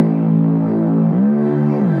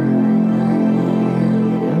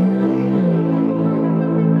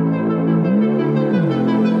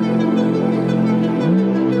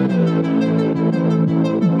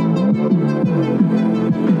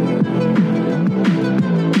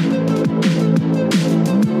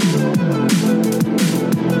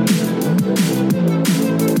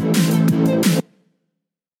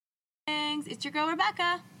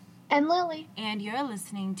And Lily. And you're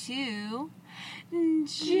listening to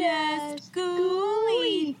Just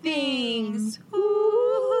Ghouly Things.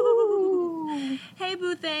 Ooh. Hey,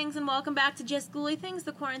 Boo Things, and welcome back to Just Ghouly Things,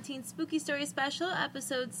 the Quarantine Spooky Story Special,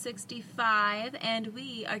 episode 65. And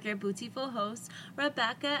we are your beautiful hosts,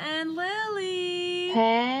 Rebecca and Lily.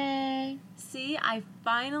 Hey. See, I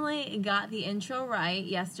finally got the intro right.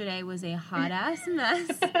 Yesterday was a hot-ass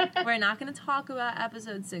mess. We're not going to talk about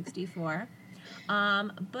episode 64.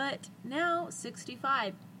 But now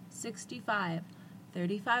 65,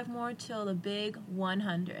 35 more till the big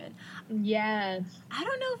 100. Yes. I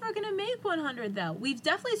don't know if we're going to make 100 though. We've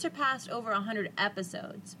definitely surpassed over 100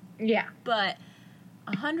 episodes. Yeah. But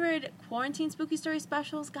 100 quarantine spooky story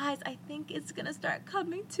specials, guys, I think it's going to start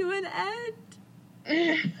coming to an end.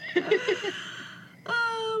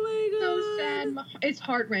 Oh my god. So sad. It's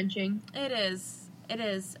heart-wrenching. It is. It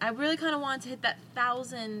is. I really kind of want to hit that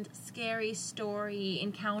 1,000 scary story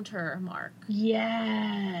encounter mark.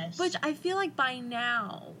 Yes. Which I feel like by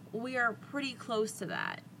now we are pretty close to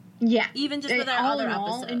that. Yeah. Even just with our other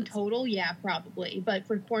episodes. In total, yeah, probably. But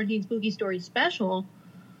for Quarantine Spooky Story Special.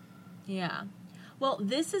 Yeah. Well,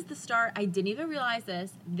 this is the start. I didn't even realize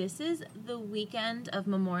this. This is the weekend of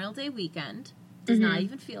Memorial Day weekend. Does not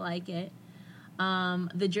even feel like it.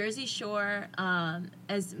 The Jersey Shore,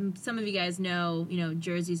 as some of you guys know,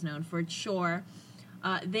 Jersey's known for its shore.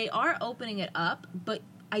 They are opening it up, but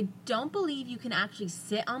I don't believe you can actually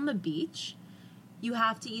sit on the beach. You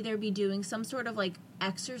have to either be doing some sort of like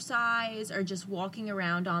exercise or just walking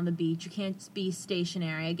around on the beach. You can't be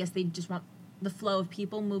stationary. I guess they just want the flow of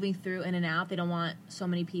people moving through in and out. They don't want so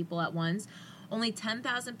many people at once. Only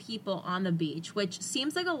 10,000 people on the beach, which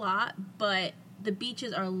seems like a lot, but the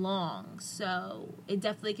beaches are long, so it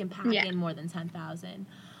definitely can pack in more than 10,000.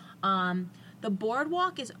 The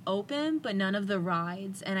boardwalk is open, but none of the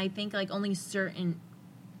rides, and I think like only certain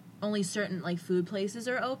like food places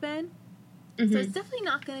are open. So it's definitely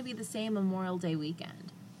not going to be the same Memorial Day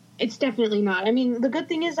weekend. It's definitely not. I mean, the good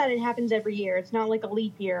thing is that it happens every year. It's not like a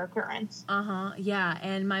leap year occurrence. Yeah,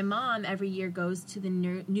 and my mom every year goes to the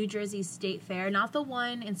New Jersey State Fair, not the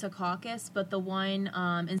one in Secaucus, but the one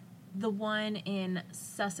in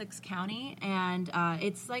Sussex County, and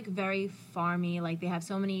it's like very farmy. Like they have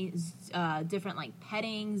so many different like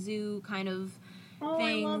petting zoo kind of things.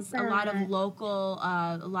 I love that. A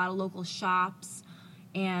lot of local shops,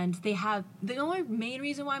 and they have the only main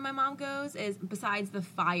reason why my mom goes is besides the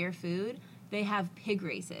fire food. They have pig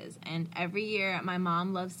races, and every year my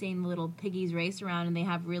mom loves seeing the little piggies race around, and they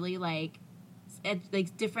have really like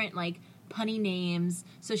different like punny names,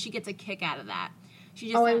 so she gets a kick out of that.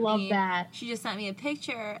 I love that. She just sent me a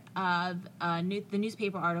picture of the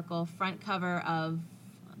newspaper article, front cover of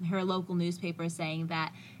her local newspaper, saying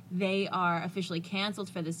that they are officially canceled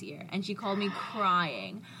for this year. And she called me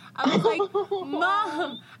crying. I was like,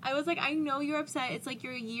 Mom! I was like, I know you're upset. It's like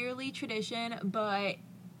your yearly tradition, but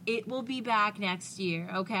it will be back next year,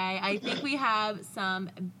 okay? I think we have some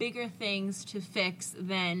bigger things to fix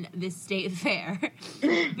than this state fair.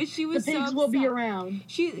 But she was the pigs so will upset. be around.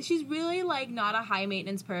 She's really, like, not a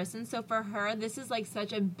high-maintenance person, so for her, this is, like,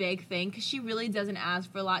 such a big thing, because she really doesn't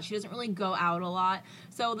ask for a lot. She doesn't really go out a lot.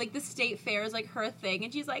 So, like, the state fair is, like, her thing,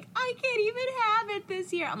 and she's like, I can't even have it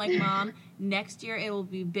this year. I'm like, Mom, next year it will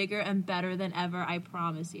be bigger and better than ever, I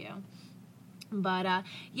promise you. But,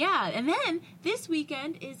 yeah, and then this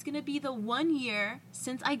weekend is going to be the 1 year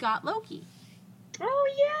since I got Loki.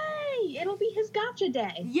 Oh, yay! It'll be his gotcha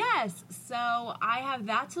day. Yes, so I have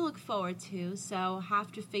that to look forward to, so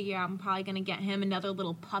have to figure out, I'm probably going to get him another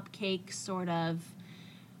little pupcake sort of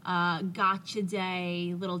gotcha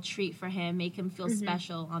day, little treat for him, make him feel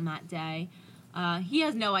special on that day. He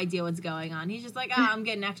has no idea what's going on. He's just like, I'm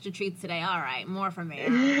getting extra treats today. All right, more for me.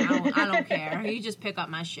 I don't care. You just pick up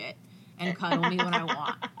my shit and cuddle me when I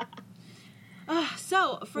want.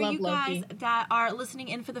 So, for Love you guys Loki. that are listening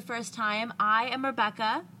in for the first time, I am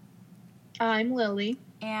Rebecca. I'm Lily.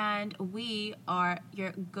 And we are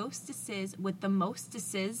your ghostesses with the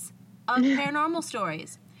mostesses of paranormal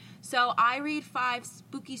stories. So, I read 5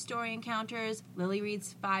 spooky story encounters. Lily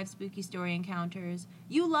reads 5 spooky story encounters.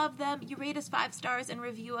 You love them. You rate us 5 stars and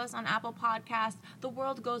review us on Apple Podcasts. The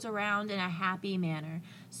world goes around in a happy manner.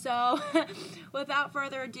 So, without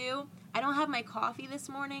further ado, I don't have my coffee this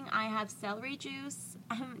morning. I have celery juice.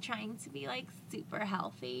 I'm trying to be, like, super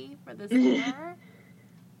healthy for the summer.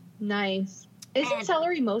 Nice. Isn't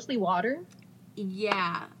celery mostly water?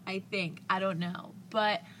 Yeah, I think. I don't know.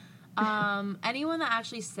 But Anyone that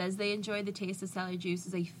actually says they enjoy the taste of celery juice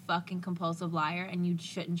is a fucking compulsive liar, and you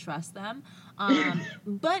shouldn't trust them.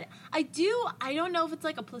 But I don't know if it's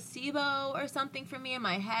like a placebo or something for me in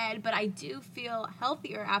my head, but I do feel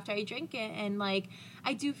healthier after I drink it, and like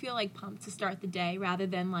I do feel like pumped to start the day rather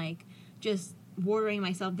than like just watering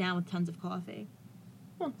myself down with tons of coffee.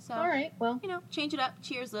 So, all right, well, change it up.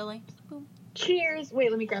 Cheers, Lily. Boom. Cheers.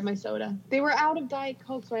 Wait, let me grab my soda. They were out of Diet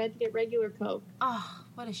Coke, so I had to get regular Coke. Oh,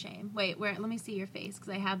 what a shame. Wait, let me see your face, because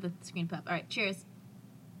I have the screen put up. All right, cheers.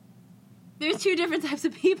 There's two different types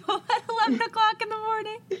of people at 11 o'clock in the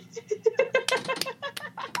morning.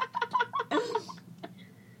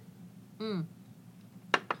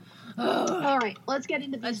 All right, let's get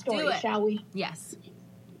into the story, shall we? Yes.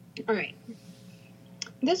 All right.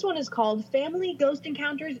 This one is called Family Ghost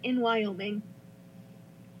Encounters in Wyoming.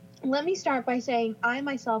 Let me start by saying I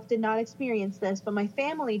myself did not experience this, but my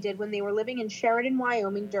family did when they were living in Sheridan,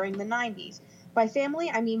 Wyoming during the 90s. By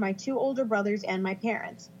family, I mean my two older brothers and my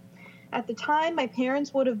parents. At the time, my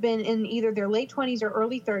parents would have been in either their late 20s or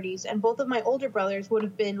early 30s, and both of my older brothers would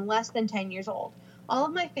have been less than 10 years old. All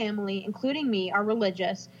of my family, including me, are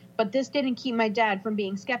religious, but this didn't keep my dad from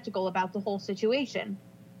being skeptical about the whole situation.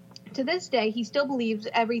 To this day, he still believes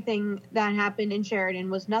everything that happened in Sheridan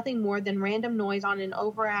was nothing more than random noise on an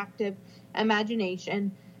overactive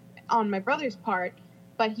imagination on my brother's part,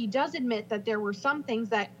 but he does admit that there were some things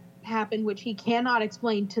that happened which he cannot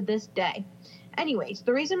explain to this day. Anyways,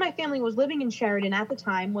 the reason my family was living in Sheridan at the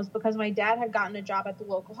time was because my dad had gotten a job at the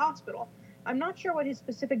local hospital. I'm not sure what his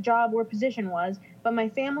specific job or position was, but my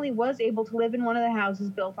family was able to live in one of the houses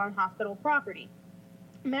built on hospital property.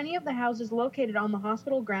 Many of the houses located on the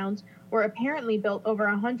hospital grounds were apparently built over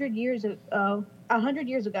 100 years ago,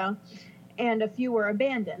 and a few were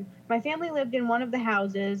abandoned. My family lived in one of the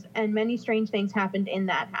houses, and many strange things happened in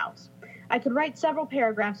that house. I could write several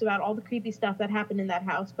paragraphs about all the creepy stuff that happened in that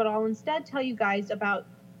house, but I'll instead tell you guys about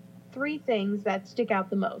 3 things that stick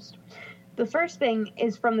out the most. The first thing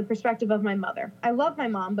is from the perspective of my mother. I love my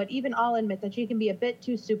mom, but even I'll admit that she can be a bit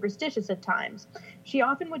too superstitious at times. She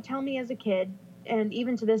often would tell me as a kid, and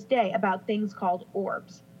even to this day, about things called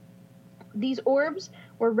orbs. These orbs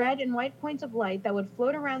were red and white points of light that would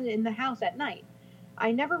float around in the house at night.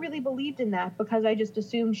 I never really believed in that because I just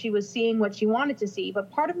assumed she was seeing what she wanted to see, but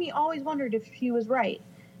part of me always wondered if she was right.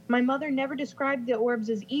 My mother never described the orbs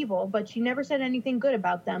as evil, but she never said anything good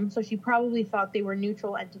about them, so she probably thought they were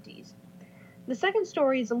neutral entities. The second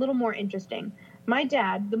story is a little more interesting. My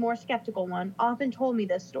dad, the more skeptical one, often told me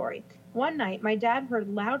this story. One night, my dad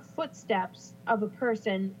heard loud footsteps of a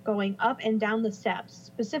person going up and down the steps,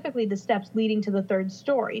 specifically the steps leading to the 3rd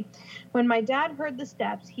story. When my dad heard the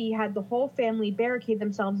steps, he had the whole family barricade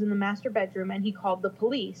themselves in the master bedroom, and he called the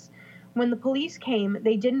police. When the police came,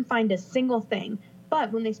 they didn't find a single thing.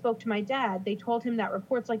 But when they spoke to my dad, they told him that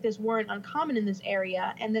reports like this weren't uncommon in this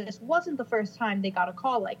area, and that this wasn't the first time they got a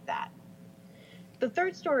call like that. The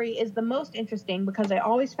 3rd story is the most interesting because I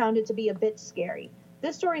always found it to be a bit scary.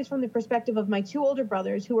 This story is from the perspective of my 2 older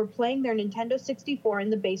brothers who were playing their Nintendo 64 in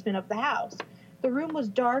the basement of the house. The room was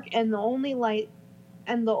dark and the only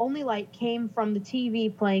light came from the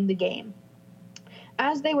TV playing the game.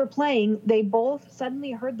 As they were playing, they both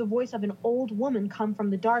suddenly heard the voice of an old woman come from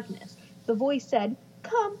the darkness. The voice said,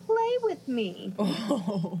 "Come play with me."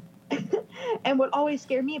 Oh. And what always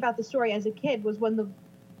scared me about the story as a kid was when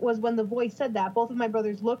the voice said that, both of my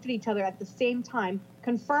brothers looked at each other at the same time,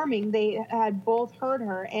 confirming they had both heard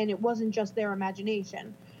her and it wasn't just their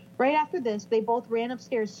imagination. Right after this, they both ran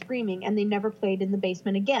upstairs screaming and they never played in the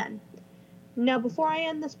basement again. Now, before I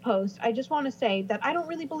end this post, I just want to say that I don't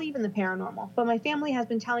really believe in the paranormal, but my family has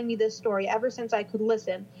been telling me this story ever since I could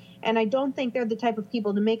listen, and I don't think they're the type of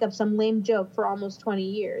people to make up some lame joke for almost 20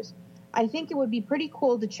 years. I think it would be pretty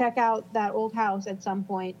cool to check out that old house at some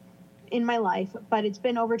point in my life, but it's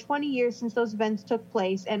been over 20 years since those events took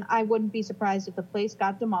place, and I wouldn't be surprised if the place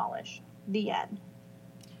got demolished. The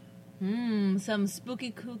end. Some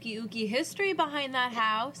spooky, kooky, ooky history behind that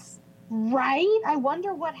house. Right? I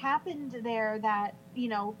wonder what happened there that,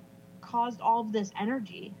 caused all of this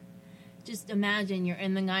energy. Just imagine you're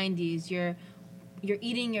in the 90s, you're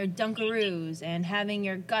eating your Dunkaroos and having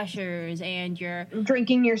your Gushers and your...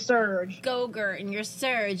 drinking your Surge. Go-Gurt and your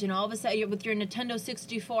Surge, and all of a sudden you're with your Nintendo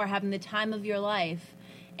 64 having the time of your life.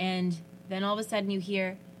 And then all of a sudden you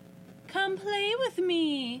hear, "Come play with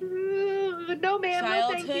me." No, ma'am, no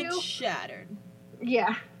thank you. Childhood shattered.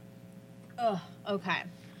 Yeah. Ugh, okay.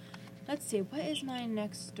 Let's see, what is my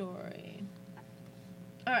next story?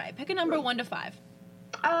 All right, pick a number 1 to 5.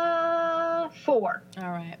 4.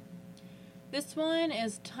 All right. This one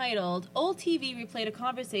is titled, "Old TV replayed a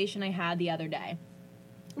conversation I had the other day."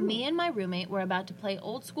 Me and my roommate were about to play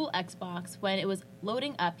old school Xbox. When it was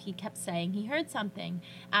loading up, he kept saying he heard something.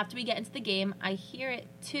 After we get into the game, I hear it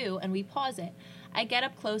too, and we pause it. I get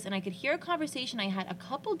up close, and I could hear a conversation I had a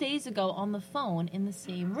couple days ago on the phone in the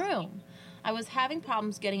same room. I was having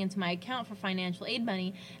problems getting into my account for financial aid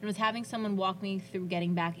money and was having someone walk me through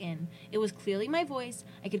getting back in. It was clearly my voice.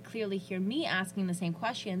 I could clearly hear me asking the same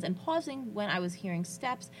questions and pausing when I was hearing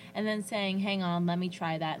steps and then saying, hang on, let me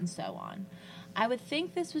try that, and so on. I would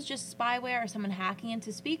think this was just spyware or someone hacking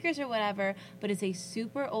into speakers or whatever, but it's a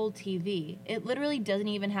super old TV. It literally doesn't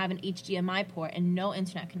even have an HDMI port and no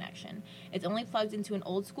internet connection. It's only plugged into an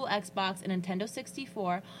old school Xbox and Nintendo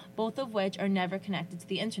 64, both of which are never connected to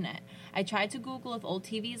the internet. I tried to Google if old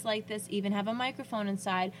TVs like this even have a microphone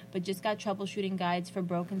inside, but just got troubleshooting guides for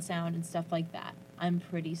broken sound and stuff like that. I'm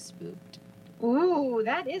pretty spooked. Ooh,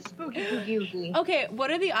 that is spooky. Okay, what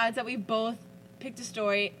are the odds that we both picked a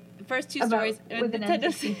story? First two stories with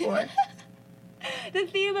Nintendo 64. The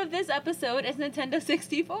theme of this episode is Nintendo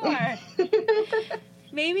 64.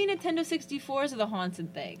 Maybe Nintendo 64s are the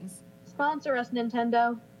haunted things. Sponsor us,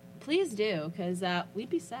 Nintendo. Please do, because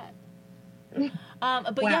we'd be set. But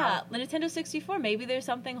Wow. yeah, the Nintendo 64, maybe there's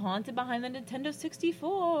something haunted behind the Nintendo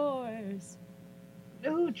 64s.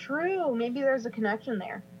 Ooh, true. Maybe there's a connection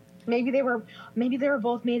there. Maybe they were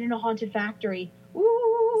both made in a haunted factory.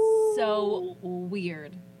 Ooh. So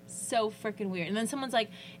weird. So freaking weird. And then someone's like,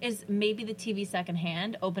 is maybe the TV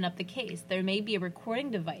secondhand? Open up the case. There may be a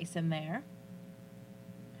recording device in there.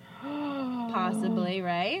 Possibly,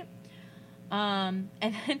 right? And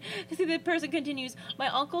then see, the person continues, my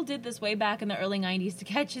uncle did this way back in the early 90s to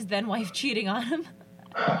catch his then wife cheating on him.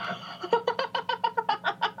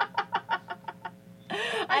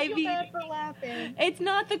 I feel bad for laughing. It's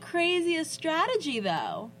not the craziest strategy,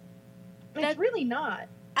 though. It's really not.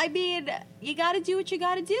 I mean, you gotta do what you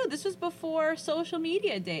gotta do. This was before social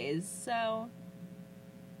media days, so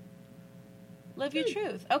live your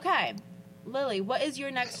truth. Okay, Lily, what is your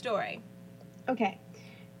next story? Okay,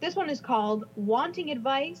 this one is called Wanting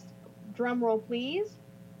Advice, drumroll please,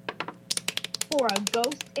 for a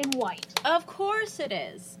Ghost in White. Of course it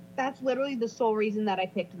is. That's literally the sole reason that I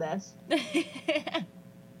picked this.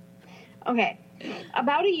 Okay,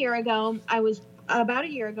 about a year ago, I was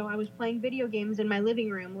playing video games in my living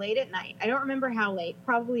room late at night. I don't remember how late,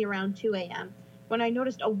 probably around 2 a.m., when I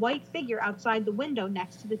noticed a white figure outside the window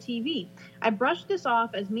next to the TV. I brushed this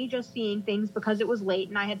off as me just seeing things because it was late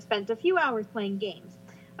and I had spent a few hours playing games.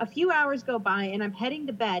 A few hours go by and I'm heading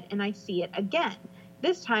to bed and I see it again.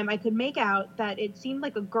 This time I could make out that it seemed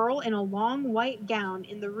like a girl in a long white gown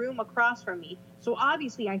in the room across from me, so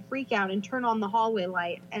obviously I freak out and turn on the hallway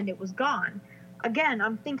light and it was gone. Again,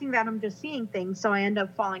 I'm thinking that I'm just seeing things, so I end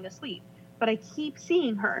up falling asleep. But I keep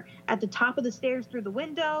seeing her at the top of the stairs, through the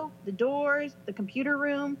window, the doors, the computer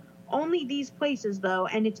room. Only these places, though,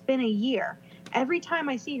 and it's been a year. Every time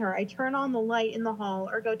I see her, I turn on the light in the hall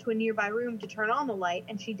or go to a nearby room to turn on the light,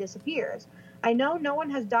 and she disappears. I know no one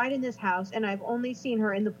has died in this house, and I've only seen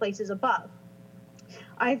her in the places above.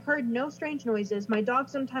 I've heard no strange noises. My dog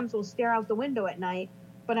sometimes will stare out the window at night,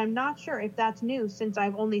 but I'm not sure if that's new since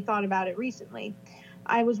I've only thought about it recently.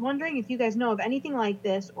 I was wondering if you guys know of anything like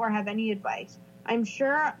this or have any advice. I'm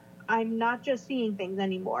sure I'm not just seeing things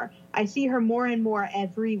anymore. I see her more and more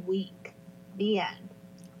every week. The end.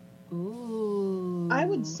 Ooh. I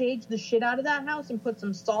would sage the shit out of that house and put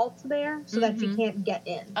some salt there so that she can't get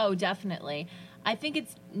in. Oh, definitely. I think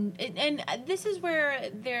and this is where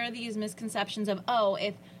there are these misconceptions of, oh,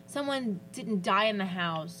 if someone didn't die in the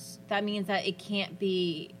house, that means that it can't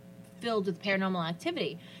be filled with paranormal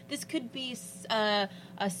activity. This could be a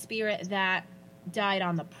spirit that died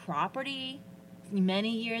on the property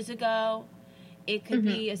many years ago. It could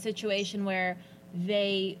be a situation where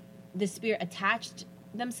the spirit attached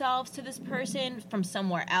themselves to this person from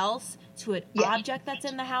somewhere else, to an object that's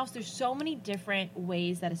in the house. There's so many different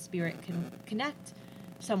ways that a spirit can connect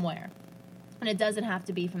somewhere, and it doesn't have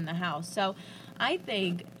to be from the house. So I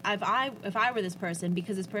think if I were this person,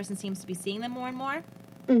 because this person seems to be seeing them more and more,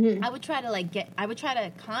 I would try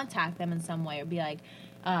to contact them in some way, or be like,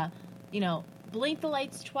 blink the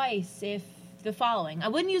lights twice if the following. I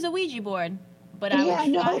wouldn't use a Ouija board, but I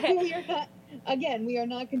would try. We are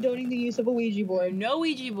not condoning the use of a Ouija board. No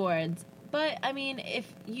Ouija boards. But, I mean,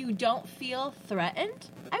 if you don't feel threatened,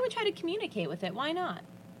 I would try to communicate with it. Why not?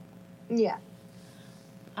 Yeah.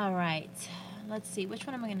 All right. Let's see. Which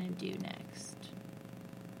one am I going to do next?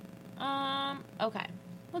 Okay.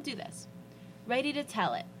 We'll do this. Ready to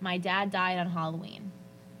tell it. My dad died on Halloween.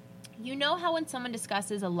 You know how when someone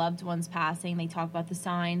discusses a loved one's passing, they talk about the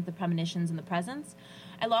signs, the premonitions, and the presents?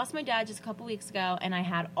 I lost my dad just a couple weeks ago, and I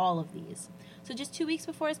had all of these. So just 2 weeks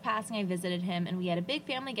before his passing, I visited him, and we had a big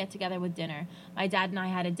family get-together with dinner. My dad and I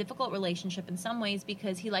had a difficult relationship in some ways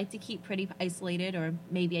because he liked to keep pretty isolated, or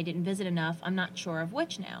maybe I didn't visit enough. I'm not sure of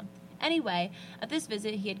which now. Anyway, at this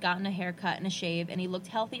visit, he had gotten a haircut and a shave, and he looked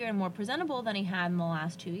healthier and more presentable than he had in the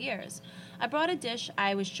last 2 years. I brought a dish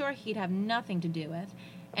I was sure he'd have nothing to do with,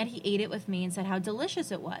 and he ate it with me and said how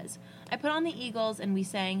delicious it was. I put on the Eagles, and we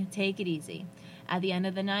sang Take It Easy. At the end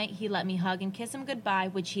of the night, he let me hug and kiss him goodbye,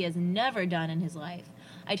 which he has never done in his life.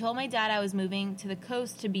 I told my dad I was moving to the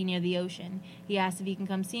coast to be near the ocean. He asked if he can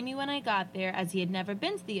come see me when I got there, as he had never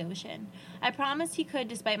been to the ocean. I promised he could,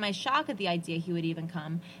 despite my shock at the idea he would even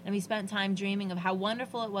come, and we spent time dreaming of how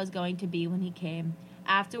wonderful it was going to be when he came.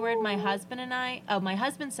 Afterward, my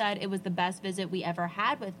husband said it was the best visit we ever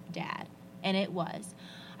had with Dad, and it was.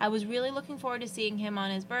 I was really looking forward to seeing him on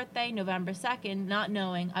his birthday, November 2nd, not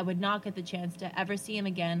knowing I would not get the chance to ever see him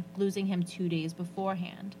again, losing him 2 days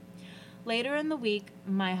beforehand. Later in the week,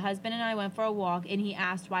 my husband and I went for a walk, and he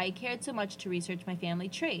asked why I cared so much to research my family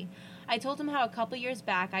tree. I told him how a couple years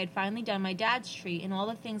back I had finally done my dad's tree and all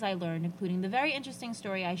the things I learned, including the very interesting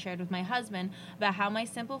story I shared with my husband about how my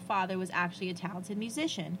simple father was actually a talented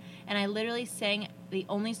musician, and I literally sang the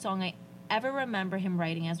only song I ever remember him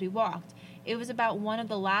writing as we walked. It was about one of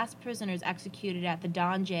the last prisoners executed at the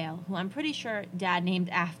Don jail, who I'm pretty sure Dad named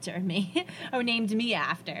after me, or named me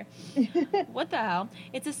after. What the hell?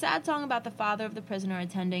 It's a sad song about the father of the prisoner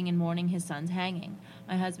attending and mourning his son's hanging.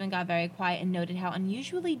 My husband got very quiet and noted how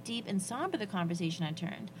unusually deep and somber the conversation had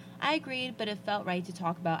turned. I agreed, but it felt right to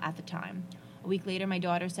talk about at the time. A week later, my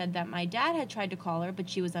daughter said that my dad had tried to call her, but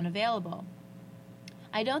she was unavailable.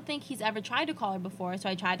 I don't think he's ever tried to call her before, so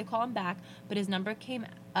I tried to call him back, but his number came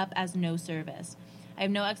up as no service. I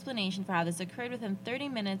have no explanation for how this occurred within 30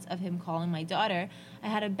 minutes of him calling my daughter. I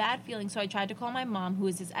had a bad feeling, so I tried to call my mom, who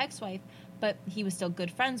is his ex-wife, but he was still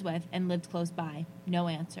good friends with and lived close by. No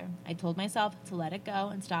answer. I told myself to let it go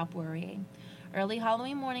and stop worrying. Early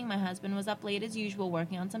Halloween morning, my husband was up late as usual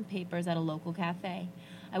working on some papers at a local cafe.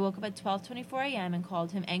 I woke up at 12:24 a.m. and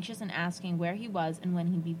called him, anxious and asking where he was and when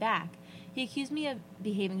he'd be back. He accused me of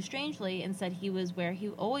behaving strangely and said he was where he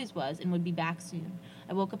always was and would be back soon.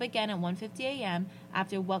 I woke up again at 1:50 a.m.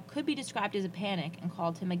 after what could be described as a panic and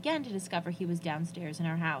called him again to discover he was downstairs in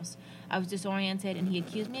our house. I was disoriented, and he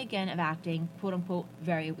accused me again of acting, quote-unquote,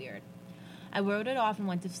 very weird. I wrote it off and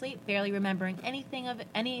went to sleep, barely remembering anything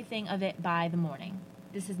of it by the morning.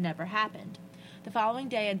 This has never happened. The following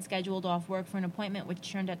day, I'd scheduled off work for an appointment,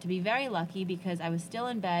 which turned out to be very lucky because I was still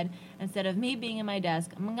in bed instead of me being in my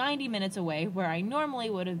desk 90 minutes away, where I normally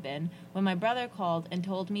would have been, when my brother called and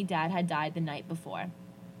told me Dad had died the night before.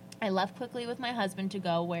 I left quickly with my husband to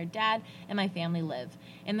go where Dad and my family live.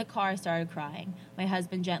 In the car, I started crying. My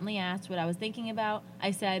husband gently asked what I was thinking about. I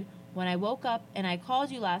said, "When I woke up and I called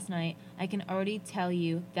you last night, I can already tell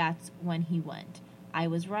you that's when he went." I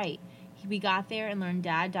was right. We got there and learned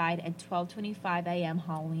Dad died at 12:25 a.m.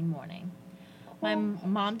 Halloween morning. My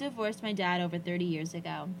mom divorced my dad over 30 years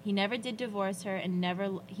ago. He never did divorce her and never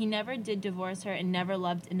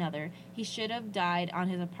loved another. He should have died on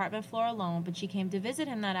his apartment floor alone, but she came to visit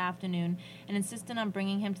him that afternoon and insisted on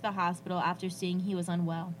bringing him to the hospital after seeing he was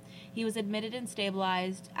unwell. He was admitted and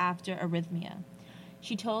stabilized after arrhythmia.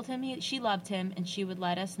 She told him she loved him and she would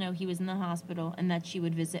let us know he was in the hospital and that she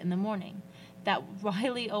would visit in the morning. That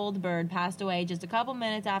wily old bird passed away just a couple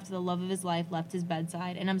minutes after the love of his life left his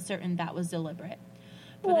bedside, and I'm certain that was deliberate.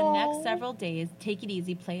 For the next several days, Take It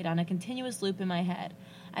Easy played on a continuous loop in my head.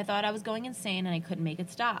 I thought I was going insane and I couldn't make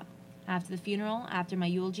it stop. After the funeral, after my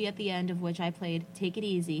eulogy at the end of which I played Take It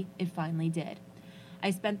Easy, it finally did.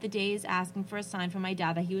 I spent the days asking for a sign from my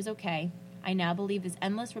dad that he was okay. I now believe this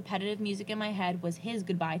endless repetitive music in my head was his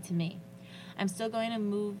goodbye to me. I'm still going to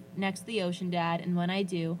move next to the ocean, Dad, and when I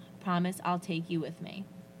do, promise I'll take you with me.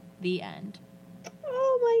 The end.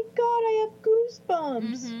 Oh my god, I have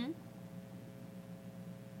goosebumps. Mm-hmm.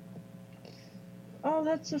 Oh,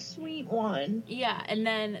 that's a sweet one. Yeah, and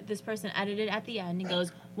then this person edited at the end and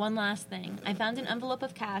goes, "One last thing. I found an envelope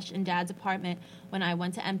of cash in Dad's apartment when I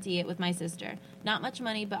went to empty it with my sister. Not much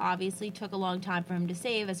money, but obviously took a long time for him to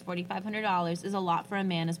save, as $4,500 is a lot for a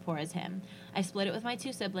man as poor as him. I split it with my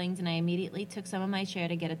 2 siblings, and I immediately took some of my share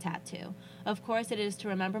to get a tattoo. Of course, it is to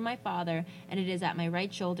remember my father, and it is at my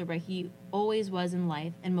right shoulder where he always was in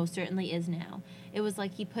life, and most certainly is now. It was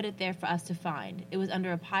like he put it there for us to find. It was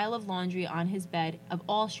under a pile of laundry on his bed, of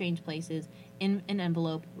all strange places, in an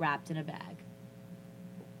envelope wrapped in a bag."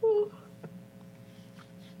 Ooh,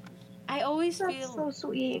 I always that's feel so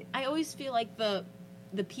sweet. I always feel like the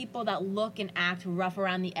people that look and act rough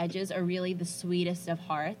around the edges are really the sweetest of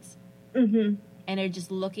hearts. Mm-hmm. and are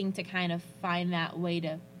just looking to kind of find that way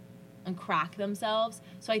to uncrack themselves.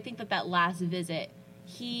 So I think that last visit,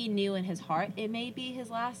 he knew in his heart it may be his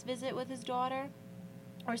last visit with his daughter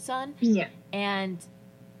or son. Yeah. And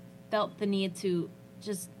felt the need to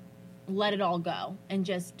just let it all go and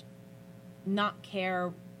just not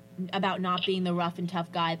care about not being the rough and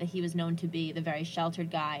tough guy that he was known to be, the very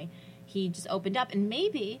sheltered guy. He just opened up, and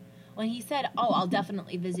maybe when he said, "Oh, I'll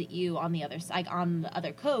definitely visit you on the other side, on the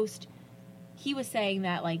other coast," he was saying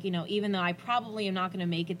that, like, you know, even though I probably am not going to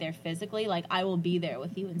make it there physically, like, I will be there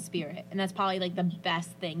with you in spirit. And that's probably, like, the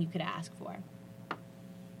best thing you could ask for.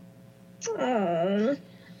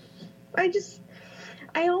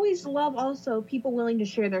 I always love also people willing to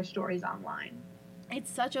share their stories online.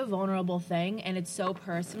 It's such a vulnerable thing, and it's so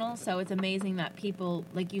personal, so it's amazing that people,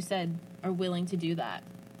 like you said, are willing to do that.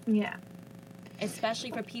 Yeah.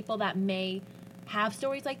 Especially for people that may have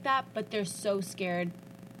stories like that, but they're so scared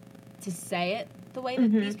to say it the way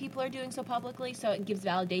that these people are doing so publicly, so it gives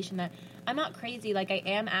validation that I'm not crazy, like, I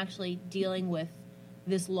am actually dealing with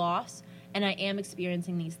this loss, and I am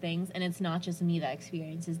experiencing these things, and it's not just me that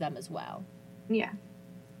experiences them as well. Yeah.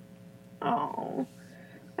 Oh,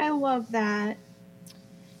 I love that.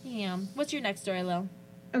 Yeah. What's your next story, Lil?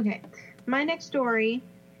 Okay. My next story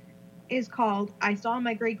is called I Saw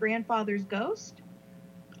My Great-Grandfather's Ghost.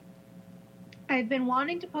 I've been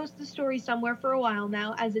wanting to post the story somewhere for a while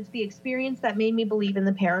now, as it's the experience that made me believe in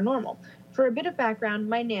the paranormal. For a bit of background,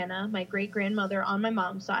 my Nana, my great-grandmother on my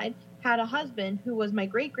mom's side, had a husband who was my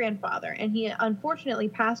great-grandfather, and he unfortunately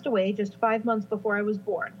passed away just 5 months before I was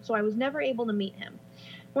born, so I was never able to meet him.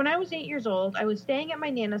 When I was 8 years old, I was staying at my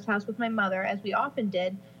Nana's house with my mother, as we often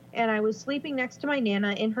did, and I was sleeping next to my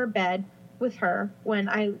Nana in her bed with her when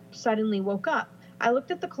I suddenly woke up. I looked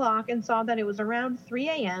at the clock and saw that it was around 3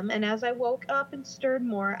 a.m., and as I woke up and stirred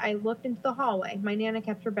more, I looked into the hallway. My Nana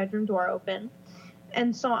kept her bedroom door open,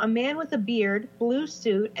 and saw a man with a beard, blue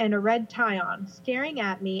suit, and a red tie on, staring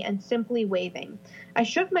at me and simply waving. I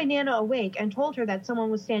shook my Nana awake and told her that someone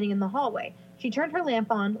was standing in the hallway. She turned her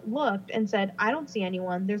lamp on, looked, and said, "I don't see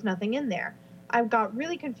anyone. There's nothing in there." I got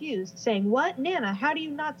really confused, saying, "What? Nana, how do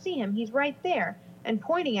you not see him? He's right there," and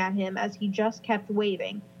pointing at him as he just kept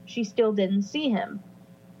waving. She still didn't see him.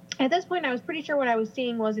 At this point, I was pretty sure what I was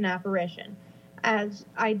seeing was an apparition, as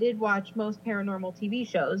I did watch most paranormal TV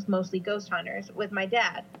shows, mostly Ghost Hunters, with my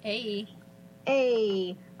dad. Hey.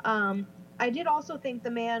 I did also think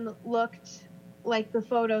the man looked like the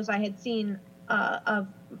photos I had seen of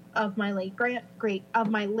my late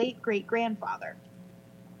great grandfather.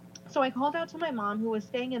 So I called out to my mom, who was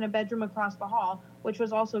staying in a bedroom across the hall, which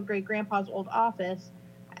was also great grandpa's old office,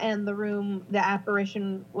 and the room the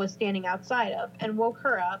apparition was standing outside of, and woke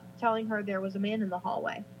her up, telling her there was a man in the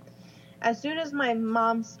hallway. As soon as my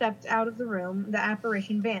mom stepped out of the room, the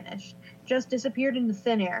apparition vanished, just disappeared into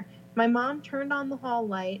thin air. My mom turned on the hall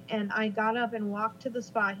light, and I got up and walked to the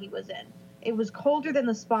spot he was in. It was colder than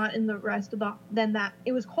the spot in the rest of the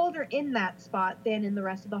It was colder in that spot than in the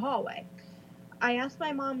rest of the hallway. I asked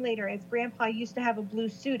my mom later if Grandpa used to have a blue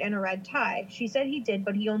suit and a red tie. She said he did,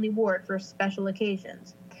 but he only wore it for special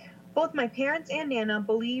occasions. Both my parents and Nana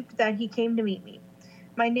believed that he came to meet me.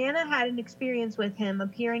 My Nana had an experience with him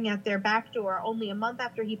appearing at their back door only a month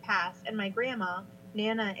after he passed, and my grandma,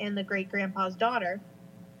 Nana and the great-grandpa's daughter,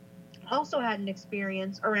 also had an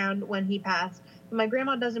experience around when he passed. But my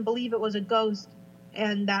grandma doesn't believe it was a ghost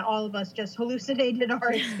and that all of us just hallucinated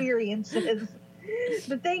our experiences.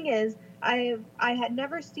 The thing is, I had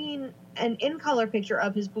never seen an in-color picture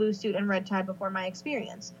of his blue suit and red tie before my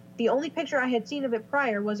experience. The only picture I had seen of it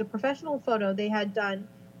prior was a professional photo they had in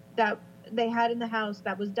the house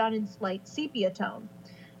that was done in slight sepia tone.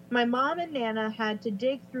 My mom and Nana had to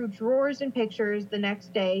dig through drawers and pictures the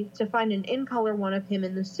next day to find an in-color one of him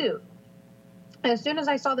in the suit. As soon as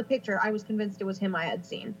I saw the picture, I was convinced it was him I had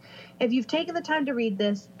seen. If you've taken the time to read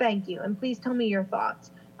this, thank you, and please tell me your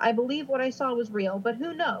thoughts. I believe what I saw was real, but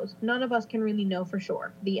who knows? None of us can really know for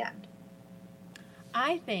sure. The end.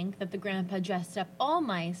 I think that the grandpa dressed up all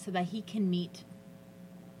nice so that he can meet,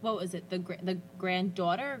 what was it, the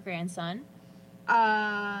granddaughter or grandson?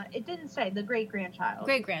 It didn't say, the great-grandchild.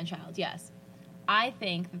 Great-grandchild, yes. I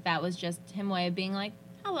think that was just him way of being like,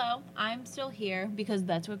 hello, I'm still here, because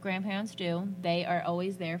that's what grandparents do. They are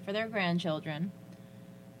always there for their grandchildren.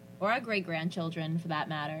 Or our great-grandchildren, for that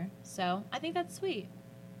matter. So, I think that's sweet.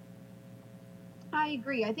 I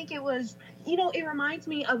agree. I think it was, it reminds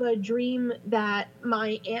me of a dream that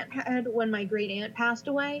my aunt had when my great aunt passed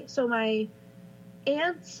away. So my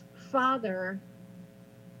aunt's father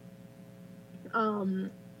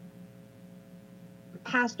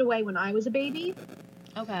passed away when I was a baby.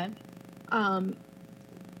 Okay.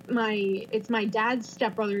 it's my dad's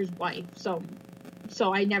stepbrother's wife,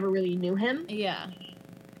 so I never really knew him. Yeah.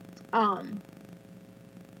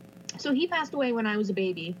 So he passed away when I was a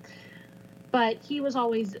baby, but he was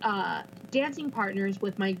always dancing partners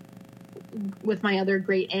with my other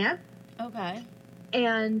great aunt. Okay.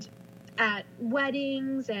 And at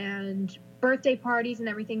weddings and birthday parties and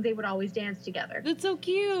everything, they would always dance together. That's so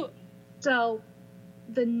cute. So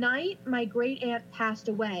the night my great aunt passed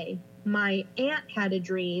away, my aunt had a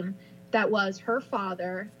dream that was her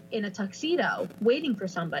father in a tuxedo waiting for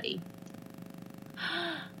somebody.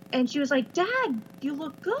 And she was like, "Dad, you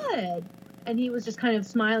look good." And he was just kind of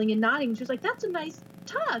smiling and nodding. She was like, "That's a nice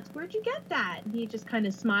tux. Where'd you get that?" And he just kind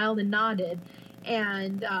of smiled and nodded.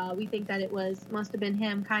 And we think that it must have been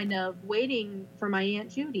him kind of waiting for my Aunt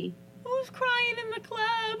Judy. Who's crying in the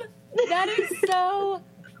club? That is so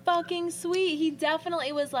fucking sweet. He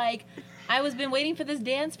definitely was like, I was been waiting for this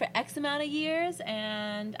dance for X amount of years,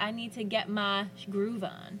 and I need to get my groove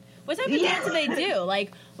on. What type of dance did they do?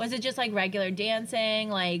 Like, was it just like regular dancing?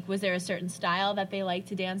 Like, was there a certain style that they like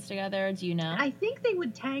to dance together? Do you know? I think they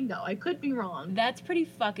would tango. I could be wrong. That's pretty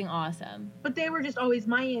fucking awesome. But they were just always,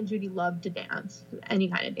 my Aunt Judy loved to dance, any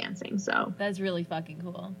kind of dancing, so. That's really fucking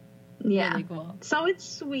cool. Yeah. Really cool. So it's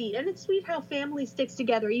sweet. And it's sweet how family sticks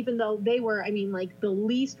together, even though they were, I mean, like, the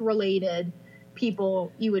least related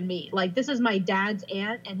people you would meet. Like, this is my dad's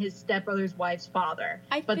aunt and his stepbrother's wife's father.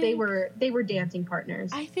 They were dancing partners.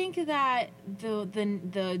 I think that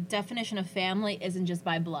the definition of family isn't just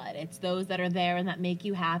by blood. It's those that are there and that make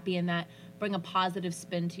you happy and that bring a positive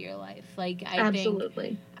spin to your life. Like,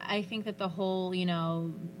 Absolutely. I think that the whole,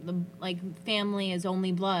 family is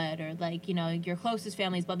only blood, or your closest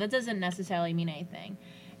family is blood. That doesn't necessarily mean anything.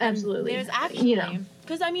 And Absolutely. there's actually,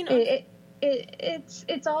 because I mean,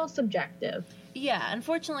 it's all subjective. Yeah,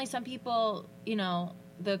 unfortunately, some people,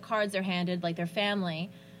 the cards they're handed, like their family,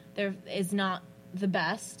 is not the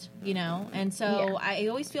best, and so I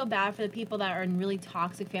always feel bad for the people that are in really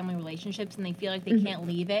toxic family relationships and they feel like they can't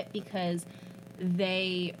leave it because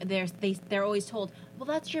they're always told, well,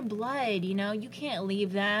 that's your blood, you can't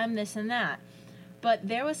leave them, this and that. But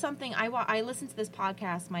there was something, I listened to this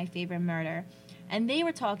podcast, My Favorite Murder, and they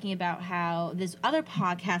were talking about how this other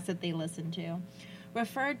podcast that they listened to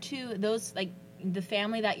referred to those, like, the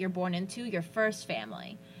family that you're born into, your first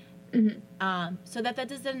family. Mm-hmm. So that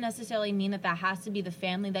doesn't necessarily mean that has to be the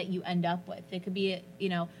family that you end up with. It could be,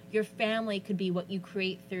 your family could be what you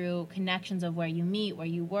create through connections of where you meet, where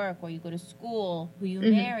you work, where you go to school, who you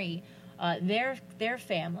marry, their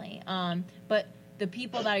family. But the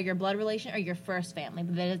people that are your blood relation are your first family,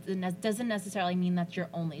 but that doesn't necessarily mean that's your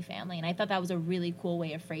only family. And I thought that was a really cool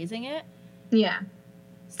way of phrasing it. Yeah.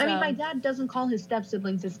 So, I mean, my dad doesn't call his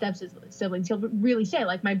step-siblings his step-siblings. He'll really say,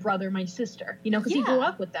 like, my brother, my sister, because he grew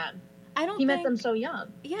up with them. He met them so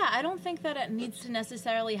young. Yeah, I don't think that it needs to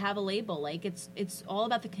necessarily have a label. Like, it's all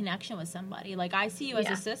about the connection with somebody. Like, I see you as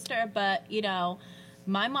a sister, but,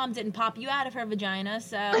 my mom didn't pop you out of her vagina,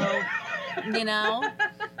 so, I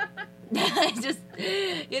just,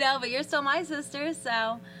 but you're still my sister,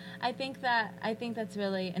 so I think that's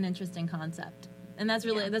really an interesting concept. And that's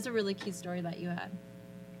a really cute story that you had.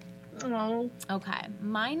 Oh. Okay,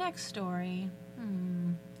 my next story,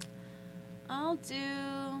 I'll do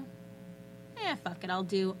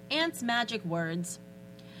Aunt's Magic Words.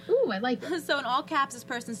 Ooh, I like it. So in all caps, this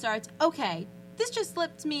person starts, okay, this just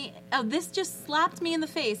slapped me in the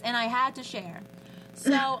face, and I had to share.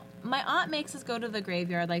 So my aunt makes us go to the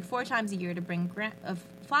graveyard like 4 times a year to bring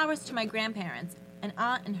flowers to my grandparents, an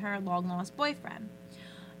aunt and her long-lost boyfriend.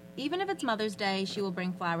 Even if it's Mother's Day, she will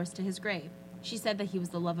bring flowers to his grave. She said that he was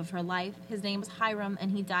the love of her life. His name was Hiram,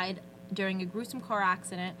 and he died during a gruesome car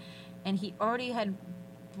accident, and he already had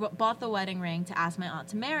bought the wedding ring to ask my aunt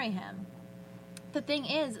to marry him. The thing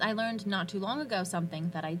is, I learned not too long ago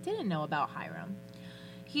something that I didn't know about Hiram.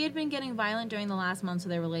 He had been getting violent during the last months of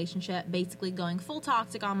their relationship, basically going full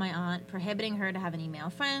toxic on my aunt, prohibiting her to have any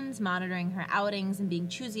male friends, monitoring her outings, and being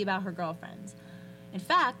choosy about her girlfriends. In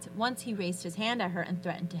fact, once he raised his hand at her and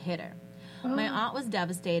threatened to hit her. My aunt was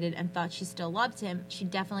devastated and thought she still loved him. She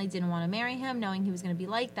definitely didn't want to marry him, knowing he was going to be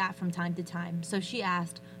like that from time to time. So she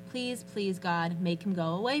asked, please, please, God, make him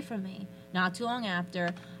go away from me. Not too long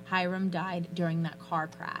after, Hiram died during that car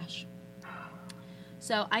crash.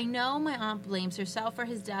 So I know my aunt blames herself for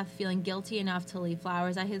his death, feeling guilty enough to leave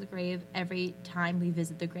flowers at his grave every time we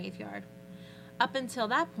visit the graveyard. Up until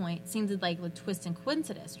that point, seemed like a twist and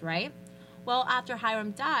coincidence, right? Well, after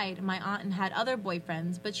Hiram died, my aunt had other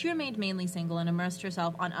boyfriends, but she remained mainly single and immersed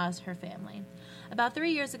herself on us, her family. About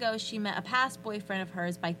 3 years ago, she met a past boyfriend of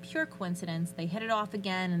hers by pure coincidence. They hit it off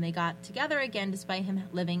again, and they got together again despite him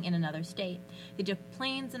living in another state. They took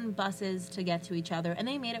planes and buses to get to each other, and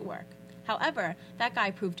they made it work. However, that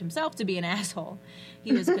guy proved himself to be an asshole.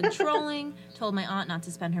 He was controlling, told my aunt not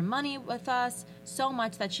to spend her money with us, so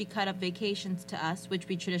much that she cut up vacations to us, which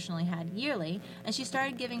we traditionally had yearly, and she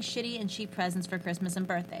started giving shitty and cheap presents for Christmas and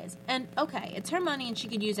birthdays. And okay, it's her money and she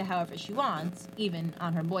could use it however she wants, even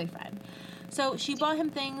on her boyfriend. So she bought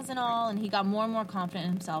him things and all, and he got more and more confident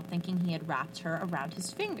in himself, thinking he had wrapped her around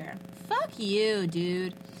his finger. Fuck you,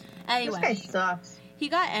 dude. Anyway, this guy sucks. He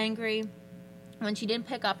got angry. When she didn't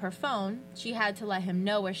pick up her phone, she had to let him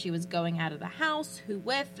know where she was going out of the house, who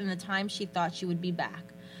with, and the time she thought she would be back.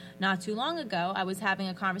 Not too long ago, I was having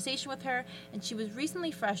a conversation with her, and she was recently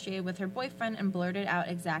frustrated with her boyfriend and blurted out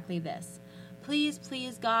exactly this. Please,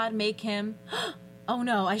 please, God, make him... Oh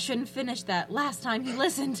no, I shouldn't finish that. Last time he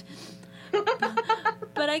listened.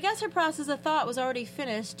 But I guess her process of thought was already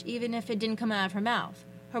finished, even if it didn't come out of her mouth.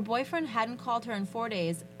 Her boyfriend hadn't called her in 4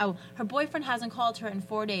 days. Oh, her boyfriend hasn't called her in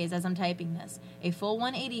 4 days as I'm typing this. A full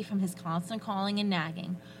 180 from his constant calling and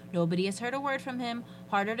nagging. Nobody has heard a word from him.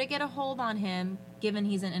 Harder to get a hold on him, given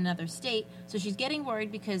he's in another state. So she's getting worried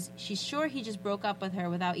because she's sure he just broke up with her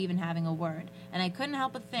without even having a word. And I couldn't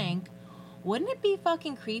help but think, wouldn't it be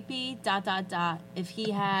fucking creepy, ... if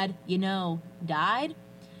he had, died?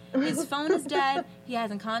 His phone is dead. He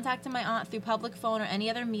hasn't contacted my aunt through public phone or any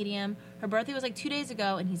other medium. Her birthday was like 2 days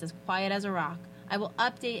ago, and he's as quiet as a rock. I will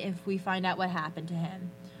update if we find out what happened to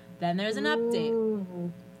him. Then there's an update.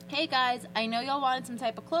 Ooh. Hey guys, I know y'all wanted some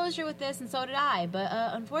type of closure with this, and so did I, but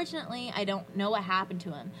unfortunately, I don't know what happened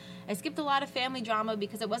to him. I skipped a lot of family drama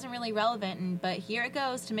because it wasn't really relevant, but here it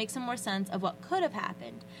goes to make some more sense of what could have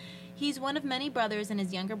happened. He's one of many brothers, and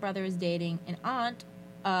his younger brother is dating an aunt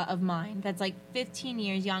of mine that's like 15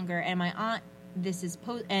 years younger, and my aunt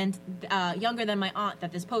younger than my aunt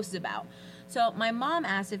that this post is about. So my mom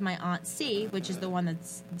asked if my aunt C, which is the one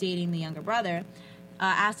that's dating the younger brother,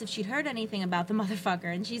 asked if she'd heard anything about the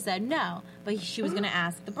motherfucker, and she said no, but she was going to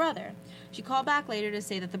ask the brother. She called back later to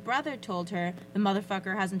say that the brother told her the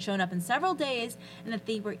motherfucker hasn't shown up in several days, and that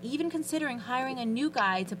they were even considering hiring a new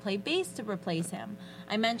guy to play bass to replace him.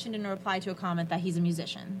 I mentioned in a reply to a comment that he's a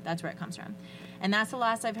musician. That's where it comes from. And that's the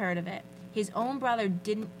last I've heard of it. His own brother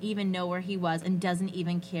didn't even know where he was and doesn't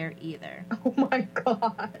even care either. Oh my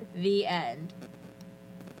god. The end.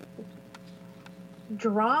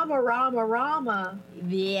 Drama.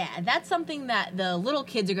 Yeah, that's something that the little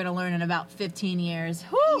kids are going to learn in about 15 years.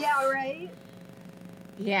 Whew. Yeah, right?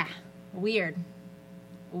 Yeah, weird.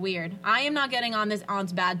 I am not getting on this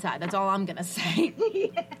aunt's bad side. That's all I'm going to say.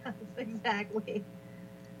 Yes, exactly.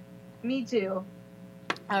 Me too.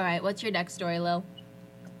 All right, what's your next story, Lil?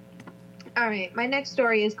 All right, my next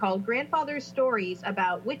story is called Grandfather's Stories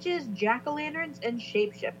About Witches, Jack-o'-lanterns, and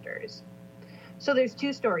Shapeshifters. So there's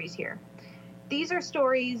two stories here. These are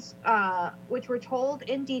stories which were told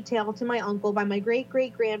in detail to my uncle by my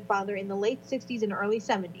great-great-grandfather in the late 60s and early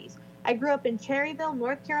 70s. I grew up in Cherryville,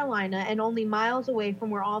 North Carolina, and only miles away from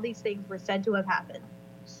where all these things were said to have happened.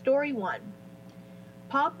 Story 1.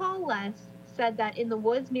 Pawpaw Les said that in the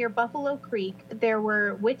woods near Buffalo Creek, there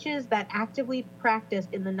were witches that actively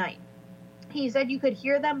practiced in the night. He said you could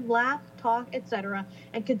hear them laugh, talk, etc.,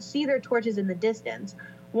 and could see their torches in the distance.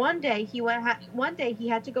 One day he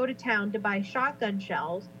had to go to town to buy shotgun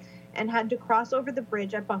shells and had to cross over the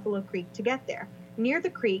bridge at Buffalo Creek to get there. Near the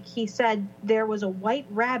creek, he said there was a white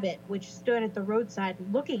rabbit which stood at the roadside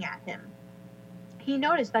looking at him. He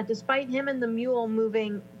noticed that despite him and the mule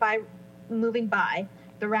moving by,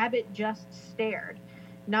 the rabbit just stared,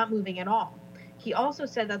 not moving at all. He also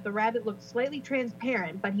said that the rabbit looked slightly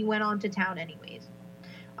transparent, but he went on to town anyways.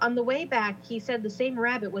 On the way back, he said the same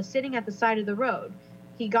rabbit was sitting at the side of the road.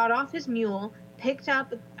 He got off his mule, picked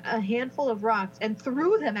up a handful of rocks, and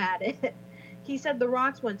threw them at it. He said the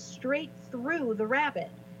rocks went straight through the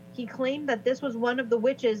rabbit. He claimed that this was one of the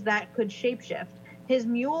witches that could shapeshift. His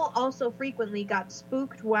mule also frequently got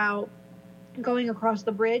spooked while going across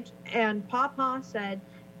the bridge, and Pawpaw said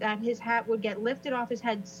that his hat would get lifted off his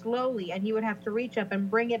head slowly, and he would have to reach up and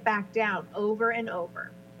bring it back down over and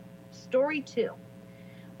over. Story 2.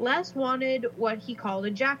 Les wanted what he called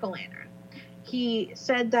a jack-o'-lantern. He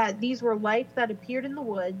said that these were lights that appeared in the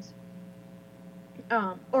woods,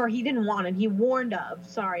 or he didn't want it, he warned of.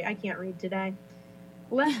 Sorry, I can't read today.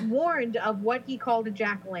 Les warned of what he called a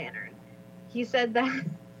jack-o'-lantern. He said that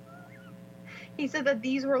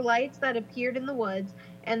these were lights that appeared in the woods,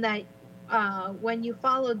 and that when you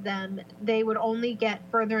followed them, they would only get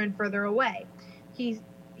further and further away.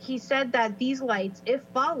 He said that these lights, if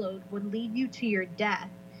followed, would lead you to your death.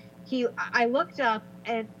 I looked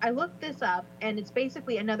this up, and it's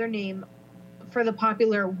basically another name for the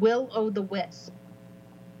popular will-o'-the-wisp.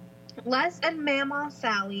 Les and Mama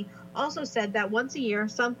Sally also said that once a year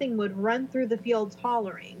something would run through the fields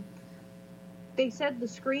hollering. They said the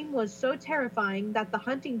scream was so terrifying that the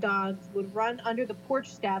hunting dogs would run under the porch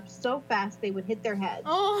steps so fast they would hit their heads.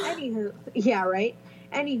 Oh. Anywho, yeah, right?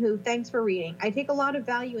 Anywho, thanks for reading. I take a lot of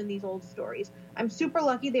value in these old stories. I'm super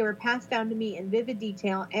lucky they were passed down to me in vivid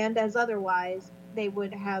detail, and as otherwise, they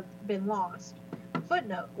would have been lost.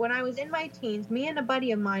 Footnote, when I was in my teens, me and a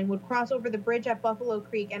buddy of mine would cross over the bridge at Buffalo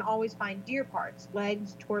Creek and always find deer parts,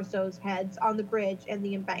 legs, torsos, heads, on the bridge and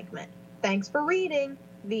the embankment. Thanks for reading.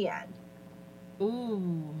 The end.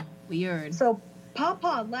 Ooh, weird. So,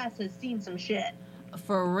 Papa Les has seen some shit.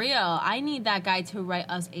 For real. I need that guy to write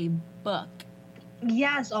us a book.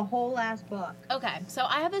 Yes, a whole ass book. Okay, so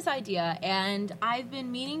I have this idea, and I've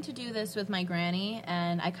been meaning to do this with my granny,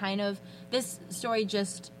 and this story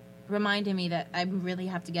just reminded me that I really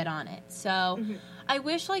have to get on it. So I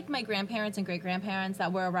wish, like, my grandparents and great-grandparents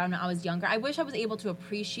that were around when I was younger, I wish I was able to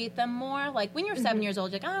appreciate them more. Like, when you're 7 years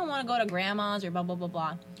old, you're like, I don't want to go to grandma's or blah, blah, blah,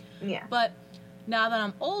 blah. Yeah. But now that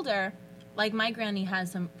I'm older, like, my granny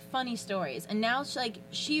has some funny stories, and now,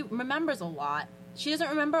 she remembers a lot. She doesn't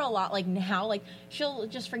remember a lot, like, now. Like, she'll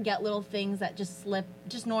just forget little things that just slip,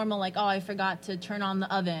 just normal, like, oh, I forgot to turn on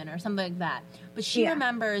the oven or something like that. But she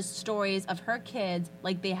remembers stories of her kids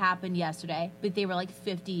like they happened yesterday, but they were, like,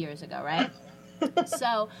 50 years ago, right?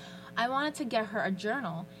 So I wanted to get her a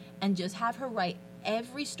journal and just have her write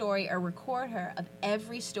every story or record her of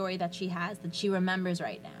every story that she has that she remembers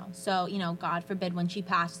right now. So, God forbid when she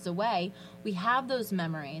passes away, we have those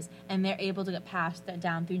memories and they're able to get passed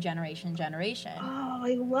down through generation to generation. Oh,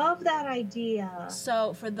 I love that idea.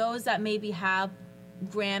 So for those that maybe have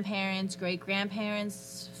grandparents,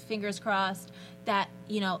 great-grandparents, fingers crossed, that,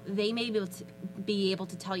 they may be able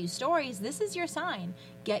to tell you stories, this is your sign.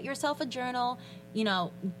 Get yourself a journal,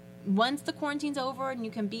 once the quarantine's over and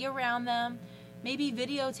you can be around them, maybe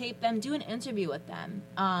videotape them, do an interview with them.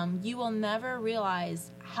 You will never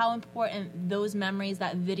realize how important those memories,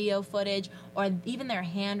 that video footage, or even their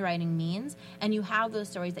handwriting means. And you have those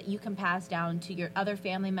stories that you can pass down to your other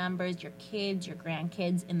family members, your kids, your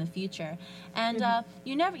grandkids in the future. And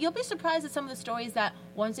you'll be surprised at some of the stories that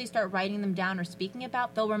once they start writing them down or speaking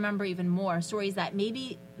about, they'll remember even more. Stories that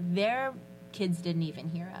maybe their kids didn't even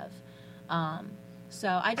hear of. So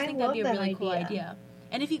I just think that'd be a really cool idea.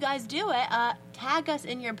 And if you guys do it, tag us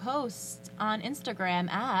in your posts on Instagram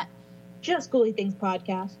at Just Ghouly Things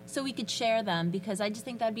Podcast, so we could share them, because I just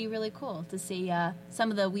think that'd be really cool to see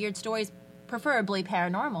some of the weird stories, preferably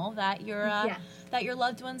paranormal, that your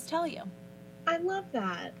loved ones tell you. I love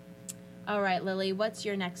that. All right, Lily, what's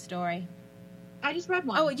your next story? I just read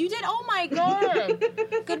one. Oh, you did? Oh my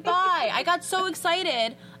God! Goodbye. I got so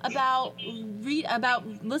excited about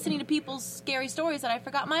listening to people's scary stories that I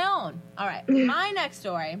forgot my own. All right, my next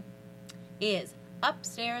story is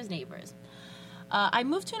Upstairs Neighbors. I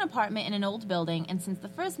moved to an apartment in an old building, and since the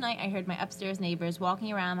first night, I heard my upstairs neighbors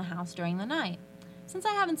walking around the house during the night. Since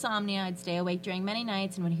I have insomnia, I'd stay awake during many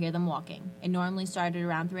nights and would hear them walking. It normally started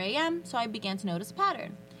around 3 a.m., so I began to notice a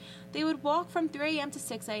pattern. They would walk from 3 a.m. to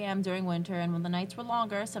 6 a.m. during winter, and when the nights were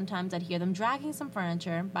longer, sometimes I'd hear them dragging some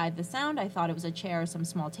furniture. By the sound, I thought it was a chair or some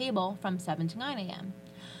small table from 7 to 9 a.m.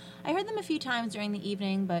 I heard them a few times during the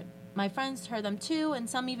evening, but my friends heard them too, and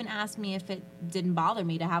some even asked me if it didn't bother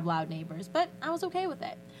me to have loud neighbors, but I was okay with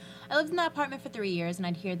it. I lived in that apartment for 3 years, and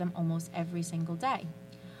I'd hear them almost every single day.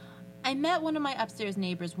 I met one of my upstairs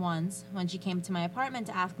neighbors once when she came to my apartment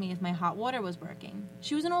to ask me if my hot water was working.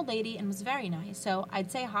 She was an old lady and was very nice, so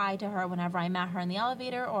I'd say hi to her whenever I met her in the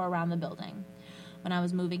elevator or around the building. When I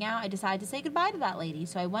was moving out, I decided to say goodbye to that lady,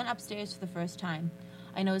 so I went upstairs for the first time.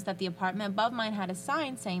 I noticed that the apartment above mine had a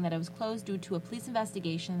sign saying that it was closed due to a police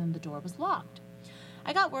investigation and the door was locked.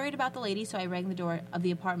 I got worried about the lady, so I rang the door of the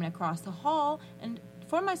apartment across the hall, and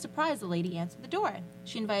for my surprise, the lady answered the door.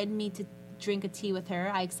 She invited me to drink a tea with her.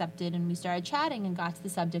 I accepted, and we started chatting and got to the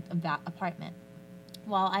subject of that apartment.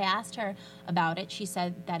 While I asked her about it, she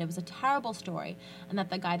said that it was a terrible story and that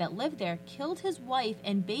the guy that lived there killed his wife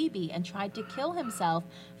and baby and tried to kill himself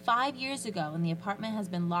 5 years ago, and the apartment has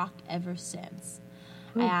been locked ever since.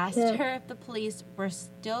 I asked her if the police were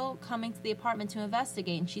still coming to the apartment to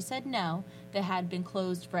investigate, and she said no, that had been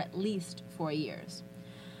closed for at least 4 years.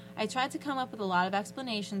 I tried to come up with a lot of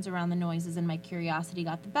explanations around the noises, and my curiosity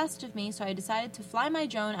got the best of me, so I decided to fly my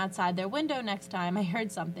drone outside their window next time I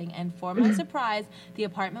heard something, and for my surprise, the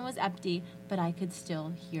apartment was empty, but I could still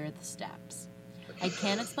hear the steps. I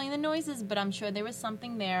can't explain the noises, but I'm sure there was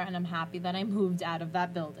something there, and I'm happy that I moved out of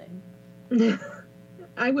that building.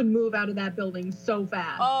 I would move out of that building so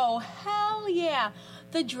fast. Oh, hell yeah.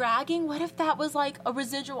 The dragging, what if that was like a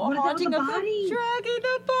residual What if that was haunting the of them bodies? dragging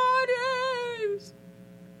the bodies?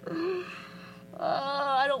 Oh,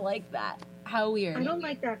 I don't like that. How weird. I don't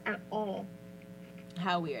like that at all.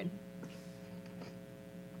 How weird.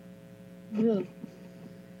 Ugh.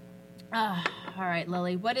 All right,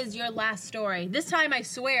 Lily, what is your last story? This time, I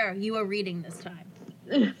swear, you are reading this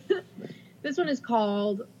time. This one is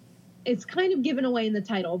called, it's kind of given away in the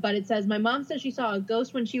title, but it says, my mom says she saw a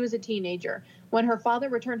ghost when she was a teenager. When her father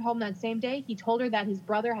returned home that same day, he told her that his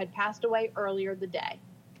brother had passed away earlier that day.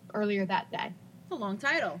 It's a long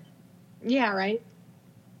title. Yeah, right?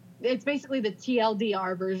 It's basically the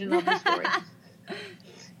TLDR version of the story.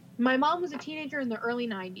 My mom was a teenager in the early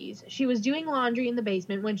 90s. She was doing laundry in the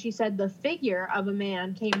basement when she said the figure of a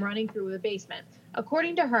man came running through the basement.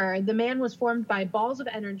 According to her, the man was formed by balls of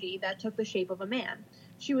energy that took the shape of a man.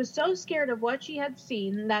 She was so scared of what she had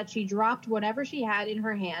seen that she dropped whatever she had in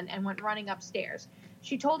her hand and went running upstairs.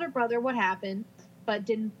 She told her brother what happened, but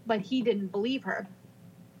he didn't believe her.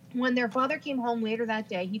 When their father came home later that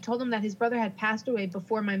day, he told him that his brother had passed away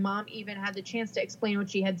before my mom even had the chance to explain what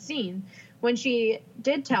she had seen. When she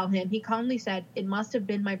did tell him, he calmly said, "It must have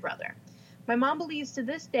been my brother." My mom believes to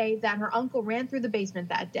this day that her uncle ran through the basement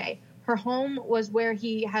that day. Her home was where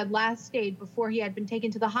he had last stayed before he had been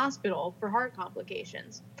taken to the hospital for heart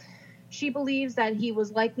complications. She believes that he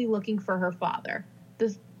was likely looking for her father.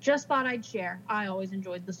 Just thought I'd share. I always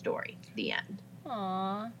enjoyed the story. The end.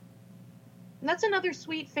 Aww. That's another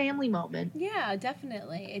sweet family moment. Yeah,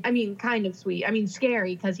 definitely. I mean, kind of sweet. I mean,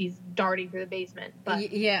 scary because he's darting through the basement.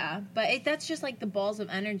 But yeah, but that's just like the balls of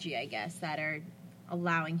energy, I guess, that are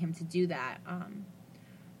allowing him to do that.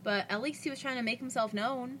 But at least he was trying to make himself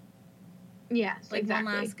known. Yes, like exactly.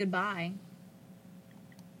 One last goodbye.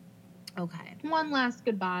 Okay. One last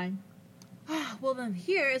goodbye. Well, then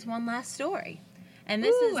here is one last story. And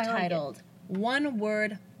this is titled One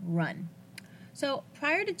Word Run. So,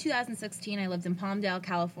 prior to 2016, I lived in Palmdale,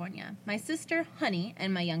 California. My sister, Honey,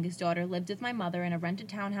 and my youngest daughter lived with my mother in a rented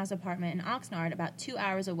townhouse apartment in Oxnard, about 2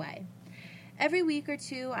 hours away. Every week or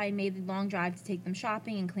two, I made the long drive to take them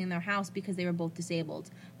shopping and clean their house because they were both disabled.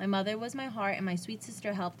 My mother was my heart, and my sweet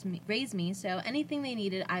sister helped raise me, so anything they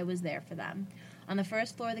needed, I was there for them. On the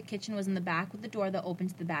first floor, the kitchen was in the back with the door that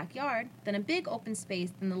opened to the backyard, then a big open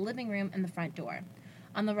space, then the living room and the front door.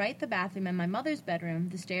 On the right, the bathroom and my mother's bedroom.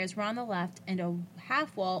 The stairs were on the left, and a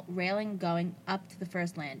half-wall railing going up to the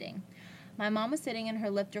first landing. My mom was sitting in her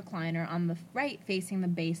lift recliner on the right, facing the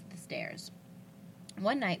base of the stairs.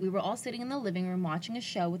 One night, we were all sitting in the living room watching a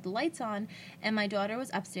show with the lights on, and my daughter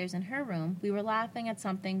was upstairs in her room. We were laughing at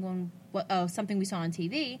something something we saw on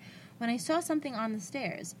TV, when I saw something on the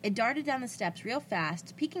stairs. It darted down the steps real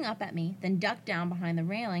fast, peeking up at me, then ducked down behind the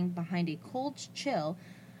railing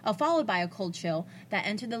followed by a cold chill that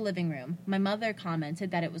entered the living room. My mother commented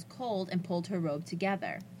that it was cold and pulled her robe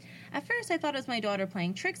together. At first, I thought it was my daughter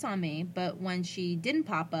playing tricks on me, but when she didn't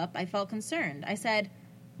pop up, I felt concerned. I said,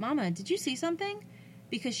 "Mama, did you see something?"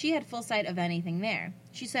 Because she had full sight of anything there.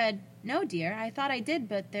 She said, "No, dear, I thought I did,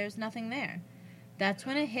 but there's nothing there." That's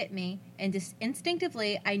when it hit me, and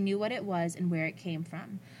instinctively, I knew what it was and where it came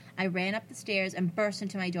from. I ran up the stairs and burst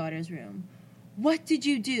into my daughter's room. "What did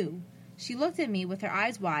you do?" She looked at me with her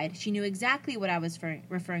eyes wide. She knew exactly what I was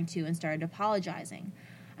referring to and started apologizing.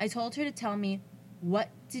 I told her to tell me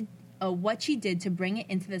what she did to bring it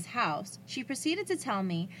into this house. She proceeded to tell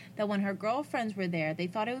me that when her girlfriends were there, they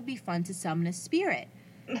thought it would be fun to summon a spirit.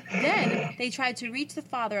 Then they tried to reach the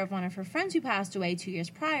father of one of her friends who passed away 2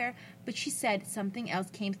 years prior, but she said something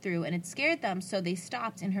else came through and it scared them, so they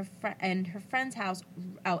stopped and her friend's house.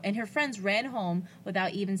 And her friends ran home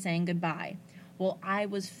without even saying goodbye. Well, I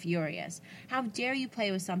was furious. How dare you play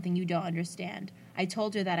with something you don't understand? I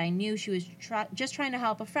told her that I knew she was just trying to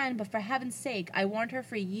help a friend, but for heaven's sake, I warned her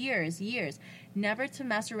for years, never to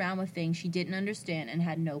mess around with things she didn't understand and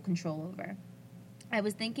had no control over. I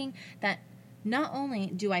was thinking that not only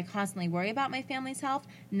do I constantly worry about my family's health,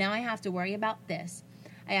 now I have to worry about this.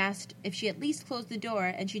 I asked if she at least closed the door,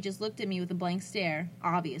 and she just looked at me with a blank stare.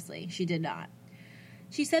 Obviously, she did not.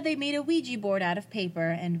 She said they made a Ouija board out of paper,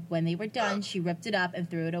 and when they were done, she ripped it up and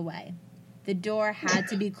threw it away. The door had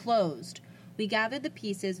to be closed. We gathered the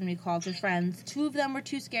pieces and we called her friends. 2 of them were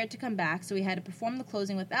too scared to come back, so we had to perform the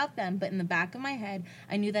closing without them, but in the back of my head,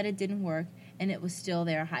 I knew that it didn't work, and it was still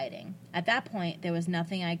there hiding. At that point, there was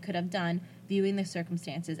nothing I could have done, viewing the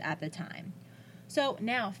circumstances at the time. So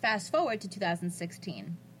now, fast forward to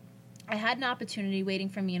 2016. I had an opportunity waiting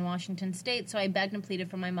for me in Washington State, so I begged and pleaded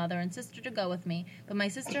for my mother and sister to go with me, but my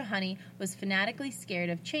sister, Honey, was fanatically scared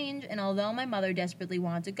of change, and although my mother desperately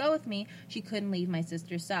wanted to go with me, she couldn't leave my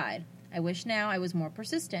sister's side. I wish now I was more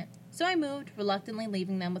persistent. So I moved, reluctantly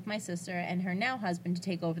leaving them with my sister and her now husband to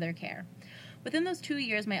take over their care. Within those 2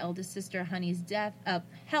 years, my eldest sister, Honey's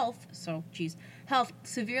health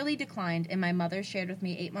severely declined, and my mother shared with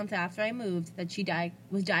me 8 months after I moved that she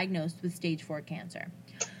was diagnosed with stage 4 cancer.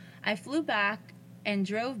 I flew back and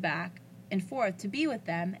drove back and forth to be with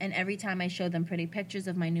them, and every time I showed them pretty pictures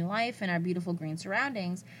of my new life and our beautiful green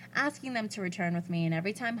surroundings, asking them to return with me, and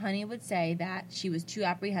every time Honey would say that she was too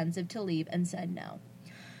apprehensive to leave and said no.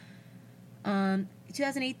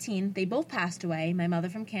 2018, they both passed away, my mother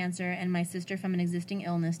from cancer and my sister from an existing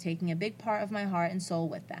illness, taking a big part of my heart and soul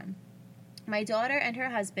with them. My daughter and her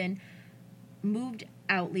husband moved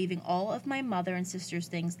out, leaving all of my mother and sister's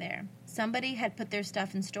things there. Somebody had put their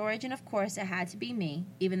stuff in storage, and of course it had to be me.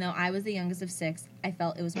 Even though I was the youngest of 6, I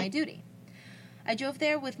felt it was my duty. I drove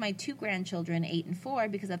there with my 2 grandchildren, 8 and 4,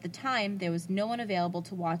 because at the time there was no one available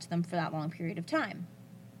to watch them for that long period of time.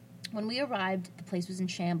 When we arrived, the place was in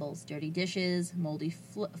shambles. Dirty dishes, moldy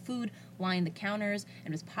food lined the counters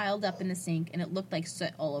and was piled up in the sink, and it looked like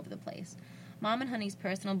soot all over the place. Mom and Honey's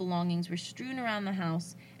personal belongings were strewn around the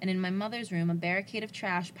house, and in my mother's room, a barricade of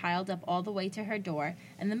trash piled up all the way to her door.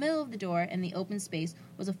 In the middle of the door, in the open space,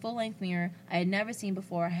 was a full-length mirror I had never seen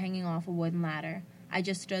before hanging off a wooden ladder. I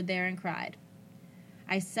just stood there and cried.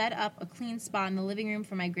 I set up a clean spot in the living room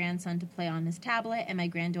for my grandson to play on his tablet, and my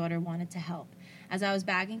granddaughter wanted to help. As I was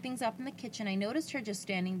bagging things up in the kitchen, I noticed her just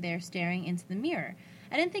standing there staring into the mirror.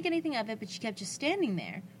 I didn't think anything of it, but she kept just standing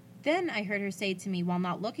there. Then I heard her say to me while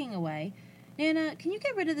not looking away, "Nana, can you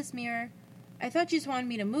get rid of this mirror?" I thought she just wanted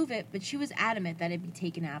me to move it, but she was adamant that it be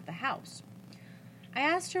taken out of the house. I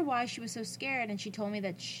asked her why she was so scared, and she told me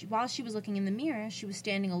that while she was looking in the mirror, she was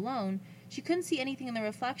standing alone. She couldn't see anything in the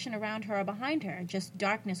reflection around her or behind her, just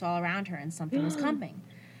darkness all around her, and something was coming.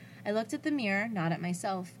 I looked at the mirror, not at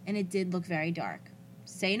myself, and it did look very dark.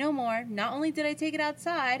 Say no more. Not only did I take it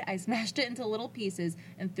outside, I smashed it into little pieces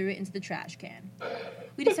and threw it into the trash can.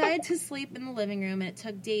 We decided to sleep in the living room, and it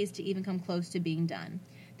took days to even come close to being done.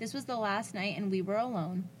 This was the last night, and we were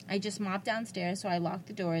alone. I just mopped downstairs, so I locked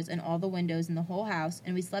the doors and all the windows in the whole house,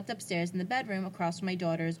 and we slept upstairs in the bedroom across from my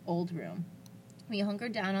daughter's old room. We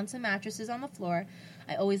hunkered down on some mattresses on the floor.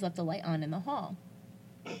 I always left the light on in the hall.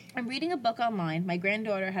 I'm reading a book online. My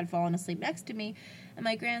granddaughter had fallen asleep next to me, and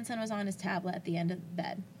my grandson was on his tablet at the end of the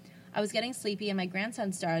bed. I was getting sleepy, and my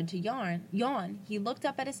grandson started to yawn. He looked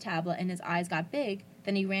up at his tablet, and his eyes got big.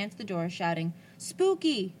 Then he ran to the door, shouting,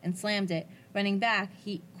 "Spooky!" and slammed it. Running back,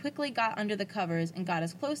 he quickly got under the covers and got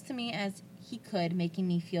as close to me as he could, making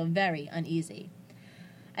me feel very uneasy.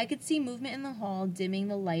 I could see movement in the hall, dimming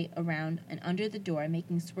the light around and under the door,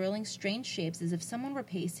 making swirling, strange shapes as if someone were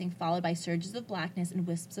pacing, followed by surges of blackness and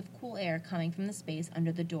wisps of cool air coming from the space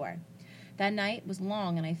under the door. That night was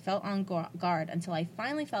long, and I felt on guard until I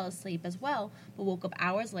finally fell asleep as well, but woke up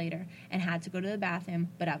hours later and had to go to the bathroom,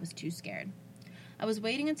 but I was too scared. I was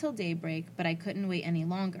waiting until daybreak, but I couldn't wait any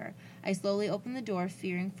longer. I slowly opened the door,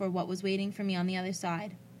 fearing for what was waiting for me on the other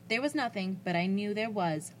side. There was nothing, but I knew there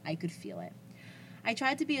was. I could feel it. I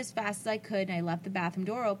tried to be as fast as I could, and I left the bathroom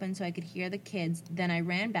door open so I could hear the kids. Then I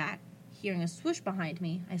ran back. Hearing a swoosh behind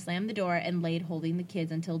me, I slammed the door and laid holding the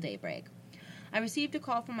kids until daybreak. I received a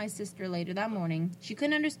call from my sister later that morning. She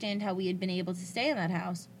couldn't understand how we had been able to stay in that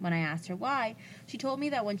house. When I asked her why, she told me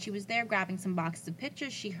that when she was there grabbing some boxes of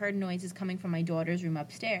pictures, she heard noises coming from my daughter's room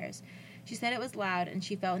upstairs. She said it was loud, and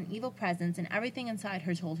she felt an evil presence, and everything inside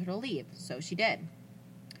her told her to leave, so she did.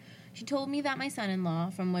 She told me that my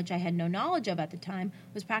son-in-law, from which I had no knowledge of at the time,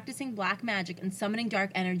 was practicing black magic and summoning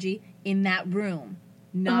dark energy in that room.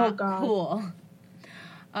 Not cool.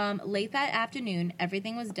 Late that afternoon,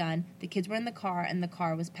 everything was done. The kids were in the car, and the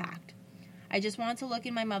car was packed. I just wanted to look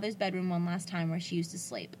in my mother's bedroom one last time where she used to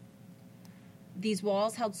sleep. These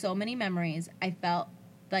walls held so many memories. I felt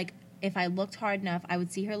like if I looked hard enough, I would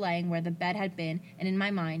see her laying where the bed had been, and in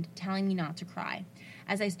my mind, telling me not to cry.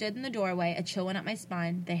 As I stood in the doorway, a chill went up my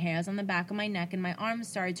spine, the hairs on the back of my neck and my arms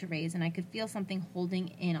started to raise, and I could feel something holding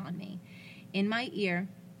in on me. In my ear,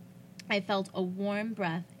 I felt a warm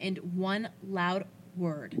breath and one loud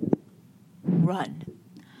word. Run.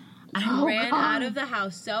 I ran out of the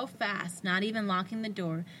house so fast, not even locking the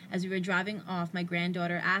door. As we were driving off, my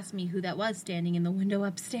granddaughter asked me who that was standing in the window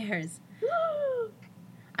upstairs.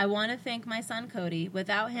 I want to thank my son, Cody.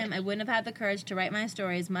 Without him, I wouldn't have had the courage to write my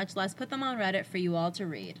stories, much less put them on Reddit for you all to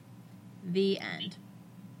read. The end.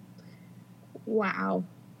 Wow.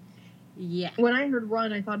 Yeah. When I heard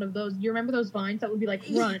run, I thought of those. You remember those vines that would be like,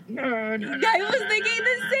 run. I was thinking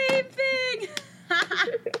the same thing.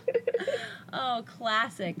 Oh,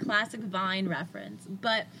 classic Vine reference.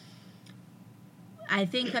 But I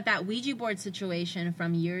think that Ouija board situation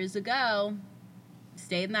from years ago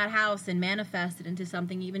stayed in that house and manifested into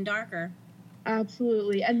something even darker.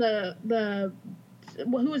 Absolutely. And the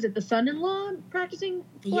who is it? The son-in-law practicing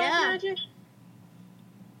black magic?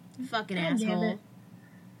 Fucking God asshole.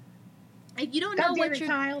 If you don't God know what you're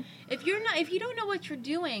Kyle. if you don't know what you're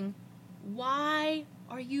doing, why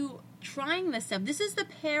are you trying this stuff? This is the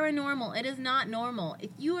paranormal. It is not normal.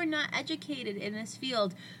 If you are not educated in this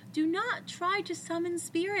field, do not try to summon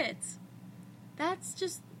spirits. That's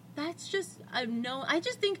just a no. I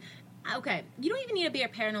just think, okay, you don't even need to be a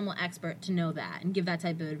paranormal expert to know that and give that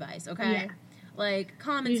type of advice, okay? Yeah. Like,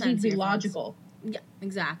 common You sense. need to be here, logical. folks. Yeah,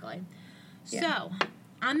 exactly. Yeah. So,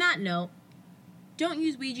 on that note, don't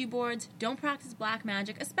use Ouija boards. Don't practice black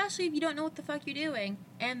magic, especially if you don't know what the fuck you're doing.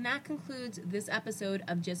 And that concludes this episode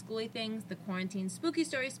of Just Ghouly Things, the Quarantine Spooky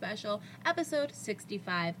Story Special, episode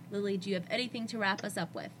 65. Lily, do you have anything to wrap us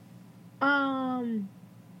up with? Run.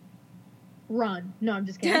 No, I'm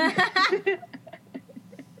just kidding.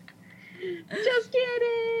 Just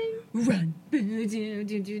kidding. Run.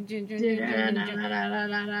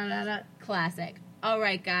 Da-da-da-da-da-da-da-da. Classic. All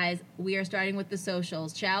right, guys, we are starting with the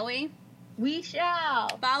socials, shall we? We shall.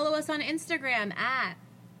 Follow us on Instagram at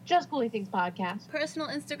Just Ghouly Things Podcast. personal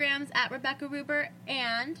Instagrams at Rebecca Ruber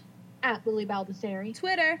and At Lily Baldessari.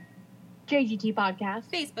 Twitter, JGT Podcast.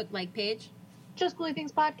 Facebook like page, Just Ghouly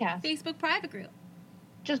Things Podcast. Facebook private group.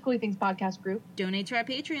 Just Ghouly Things Podcast group. Donate to our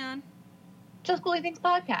Patreon. Just Ghouly Things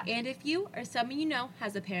Podcast. And if you or someone you know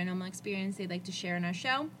has a paranormal experience they'd like to share in our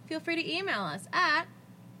show, feel free to email us at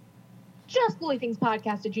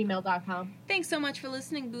JustGhoulyThingsPodcast@gmail.com. Thanks so much for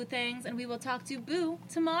listening, Boo Things, and we will talk to Boo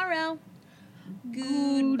tomorrow.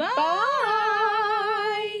 Goodbye.